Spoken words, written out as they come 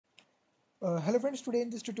Hello friends, today in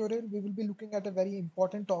this tutorial we will be looking at a very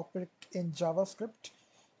important topic in JavaScript,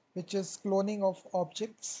 which is cloning of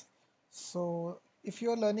objects. So if you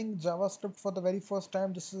are learning JavaScript for the very first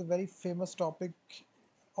time, this is a very famous topic.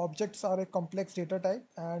 Objects are a complex data type,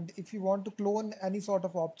 and if you want to clone any sort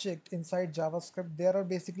of object inside JavaScript, there are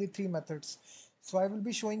basically three methods. So I will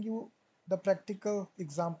be showing you the practical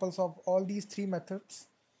examples of all these three methods,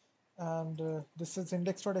 and this is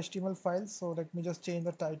index.html file. So let me just change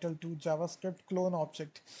the title to JavaScript clone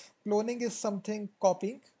object. Cloning is something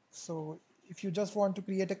copying. So if you just want to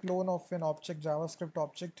create a clone of an object, JavaScript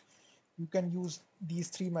object, you can use these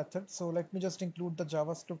three methods. So let me just include the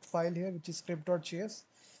JavaScript file here, which is script.js.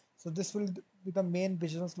 So this will be the main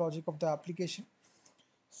business logic of the application.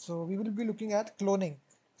 So we will be looking at cloning.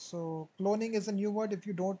 So cloning is a new word. If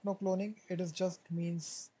you don't know cloning, it is just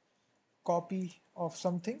means copy of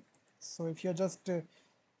something. So if you're just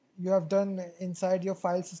you have done inside your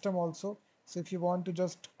file system also. So if you want to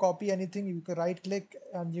just copy anything, you can right click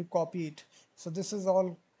and you copy it. So this is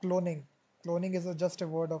all cloning. Cloning is just a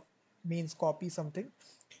word of means copy something.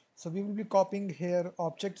 So we will be copying here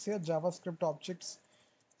objects here, JavaScript objects.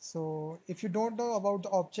 So if you don't know about the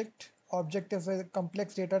object is a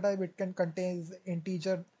complex data type. It can contain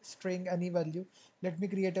integer, string, any value. Let me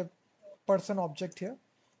create a person object here.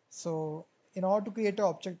 So in order to create an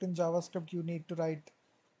object in JavaScript, you need to write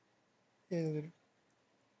uh,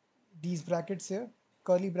 these brackets here,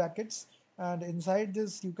 curly brackets, and inside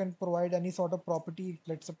this you can provide any sort of property.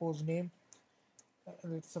 Let's suppose name.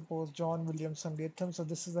 Let's suppose John Williamson Latham. So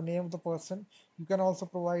this is the name of the person. You can also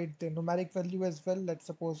provide the numeric value as well. Let's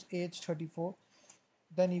suppose age 34.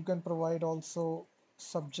 Then you can provide also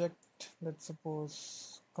subject. Let's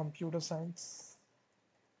suppose computer science.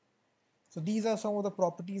 So these are some of the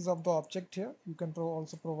properties of the object here. You can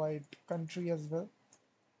also provide country as well.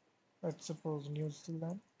 Let's suppose New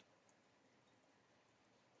Zealand.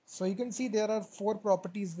 So you can see there are four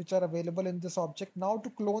properties which are available in this object. Now to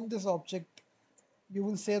clone this object, you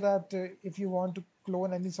will say that if you want to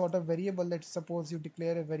clone any sort of variable, let's suppose you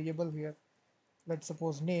declare a variable here. Let's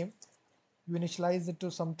suppose name. You initialize it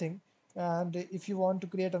to something. And if you want to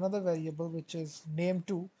create another variable, which is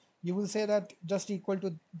name2, you will say that just equal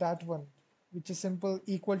to that one, which is simple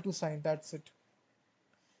equal to sign. That's it.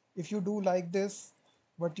 If you do like this,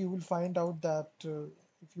 what you will find out that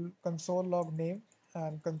if you console log name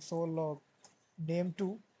and console log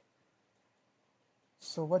name2,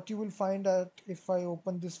 so what you will find that if I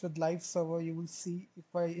open this with live server, you will see if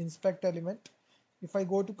I inspect element, if I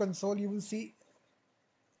go to console, you will see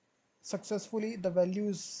successfully the value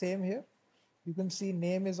is same here. You can see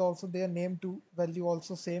name is also there, name2 value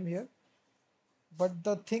also same here. But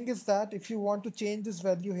the thing is that if you want to change this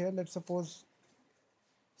value here, let's suppose,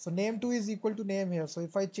 so name2 is equal to name here. So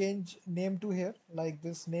if I change name2 here like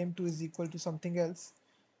this, name2 is equal to something else.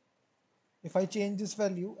 If I change this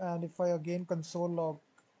value and if I again console log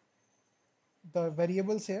the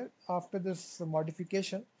variables here after this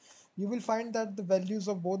modification, you will find that the values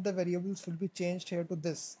of both the variables will be changed here to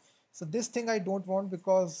this. So this thing I don't want,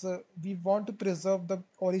 because we want to preserve the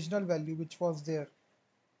original value which was there.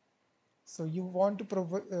 So you want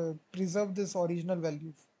to preserve this original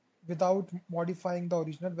value without modifying the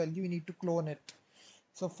original value. You need to clone it.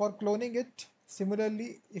 So for cloning it,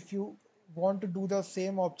 similarly, if you want to do the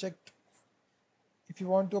same object, if you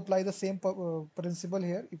want to apply the same principle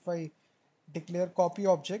here, if I declare copy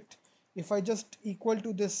object, if I just equal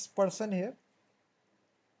to this person here,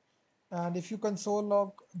 and if you console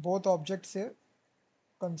log both objects here,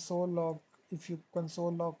 console log, if you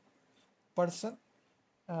console log person,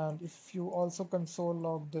 and if you also console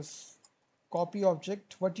log this copy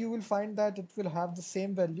object, what you will find that it will have the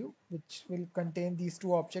same value which will contain these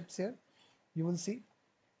two objects here, you will see.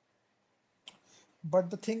 But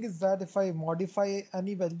the thing is that if I modify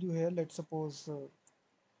any value here, let's suppose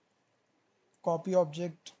copy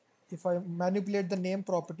object, if I manipulate the name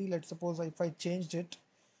property, let's suppose if I changed it,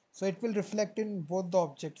 so it will reflect in both the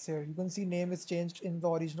objects here. You can see name is changed in the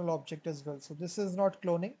original object as well. So this is not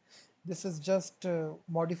cloning. This is just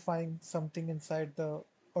modifying something inside the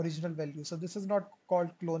original value. So this is not called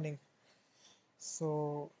cloning.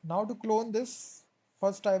 So now to clone this,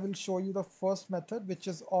 first I will show you the first method, which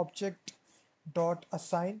is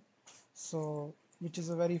Object.assign. So which is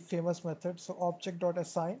a very famous method. So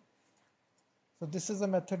Object.assign. So this is a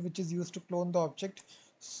method which is used to clone the object.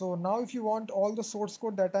 So now if you want all the source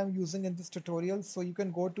code that I'm using in this tutorial, so you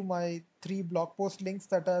can go to my 3 blog post links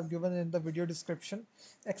that I have given in the video description,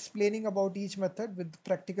 explaining about each method with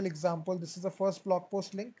practical example. This is the first blog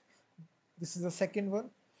post link. This is the second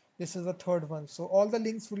one. This is the third one. So all the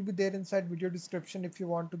links will be there inside video description if you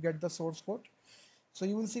want to get the source code. So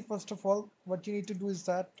you will see, first of all, what you need to do is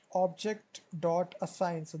that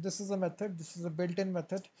object.assign. So this is a method, this is a built-in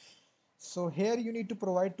method. So here you need to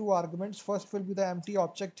provide two arguments. First will be the empty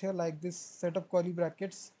object here, like this set of curly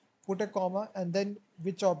brackets, put a comma, and then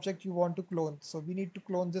which object you want to clone. So we need to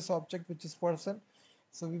clone this object, which is person.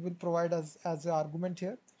 So we will provide as an argument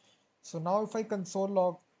here. So now if I console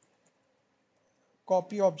log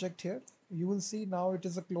copy object here, you will see now it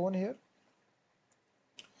is a clone here.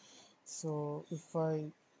 So if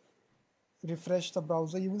I refresh the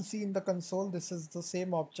browser, you will see in the console this is the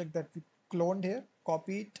same object that we cloned here,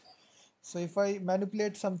 copy it. So if I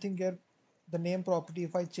manipulate something here, the name property,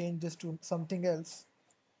 if I change this to something else,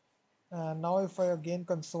 and now if I again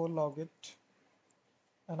console log it,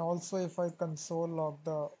 and also if I console log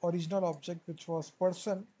the original object which was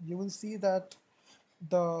person, you will see that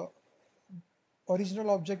the original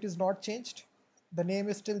object is not changed. The name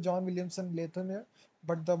is still John Williamson Latham here,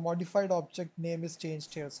 but the modified object name is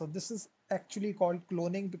changed here. So this is actually called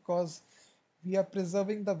cloning because we are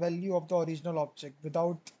preserving the value of the original object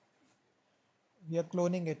without we are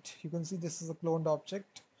cloning it. You can see this is a cloned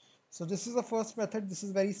object. So this is the first method. This is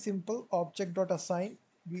very simple. Object.assign.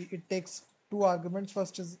 It takes two arguments.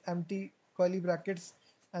 First is empty curly brackets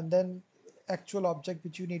and then actual object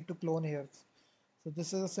which you need to clone here. So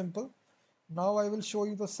this is a simple. Now I will show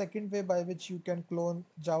you the second way by which you can clone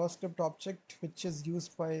JavaScript object, which is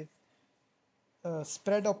used by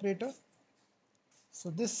spread operator. So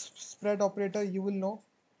this spread operator, you will know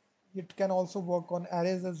it can also work on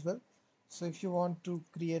arrays as well. So if you want to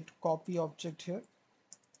create copy object here,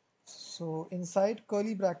 so inside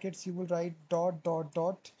curly brackets you will write dot dot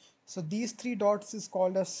dot. So these three dots is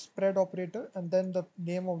called as spread operator, and then the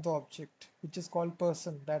name of the object, which is called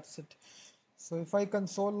person. That's it. So if I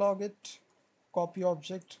console log it, copy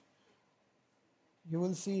object, you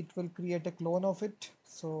will see it will create a clone of it.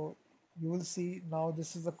 So you will see now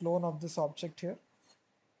this is a clone of this object here.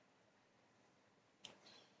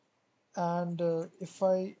 And if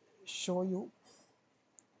I show you,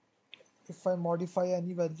 if I modify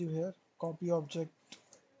any value here, copy object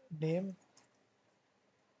name,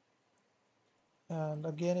 and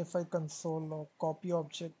again if I console log copy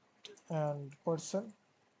object and person,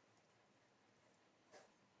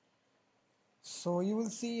 so you will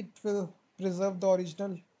see it will preserve the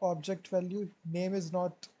original object value. Name is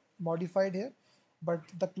not modified here, but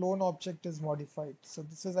the clone object is modified. So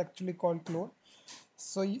this is actually called clone.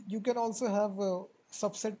 So you can also have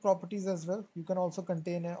subset properties as well. You can also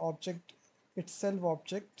contain an object itself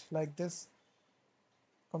object like this,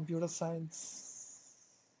 computer science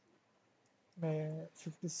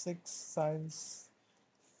 56, science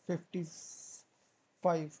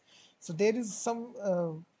 55. So there is some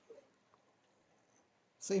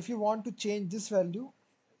so if you want to change this value,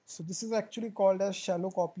 so this is actually called as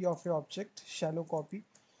shallow copy of your object, shallow copy.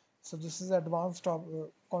 So this is advanced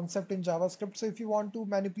concept in JavaScript. So if you want to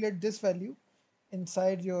manipulate this value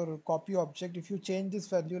inside your copy object, if you change this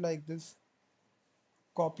value like this,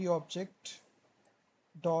 copy object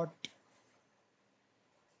dot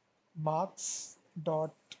marks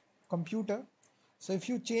dot computer. So if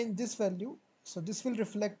you change this value, so this will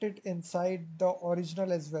reflect it inside the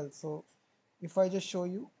original as well. So if I just show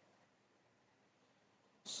you,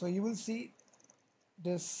 so you will see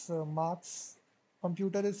this marks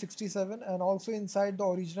computer is 67 and also inside the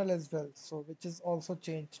original as well. So which is also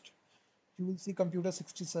changed. You will see computer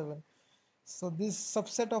 67. So this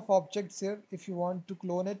subset of objects here, if you want to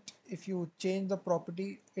clone it, if you change the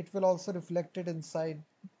property, it will also reflect it inside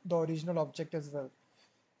the original object as well.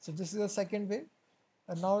 So this is the second way.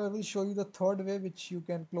 And now I will show you the third way which you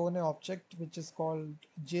can clone an object, which is called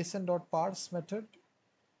json.parse method.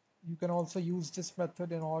 You can also use this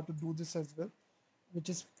method in order to do this as well, which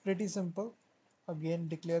is pretty simple. Again,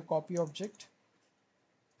 declare copy object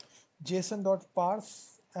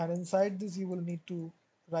json.parse, and inside this you will need to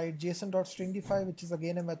write json.stringify, which is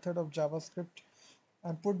again a method of JavaScript,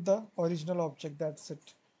 and put the original object. That's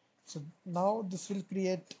it. So now this will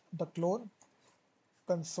create the clone,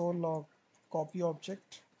 console log copy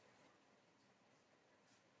object.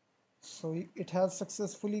 So it has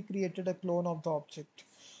successfully created a clone of the object.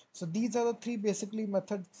 So these are the three basically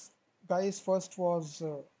methods, guys. First was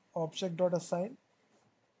object.assign.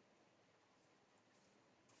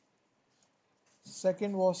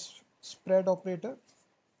 Second was spread operator,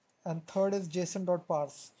 and third is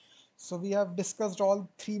json.parse. So we have discussed all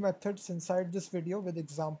three methods inside this video with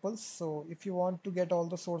examples. So if you want to get all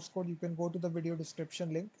the source code, you can go to the video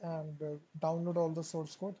description link and download all the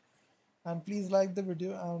source code. And please like the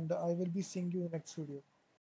video, and I will be seeing you in the next video.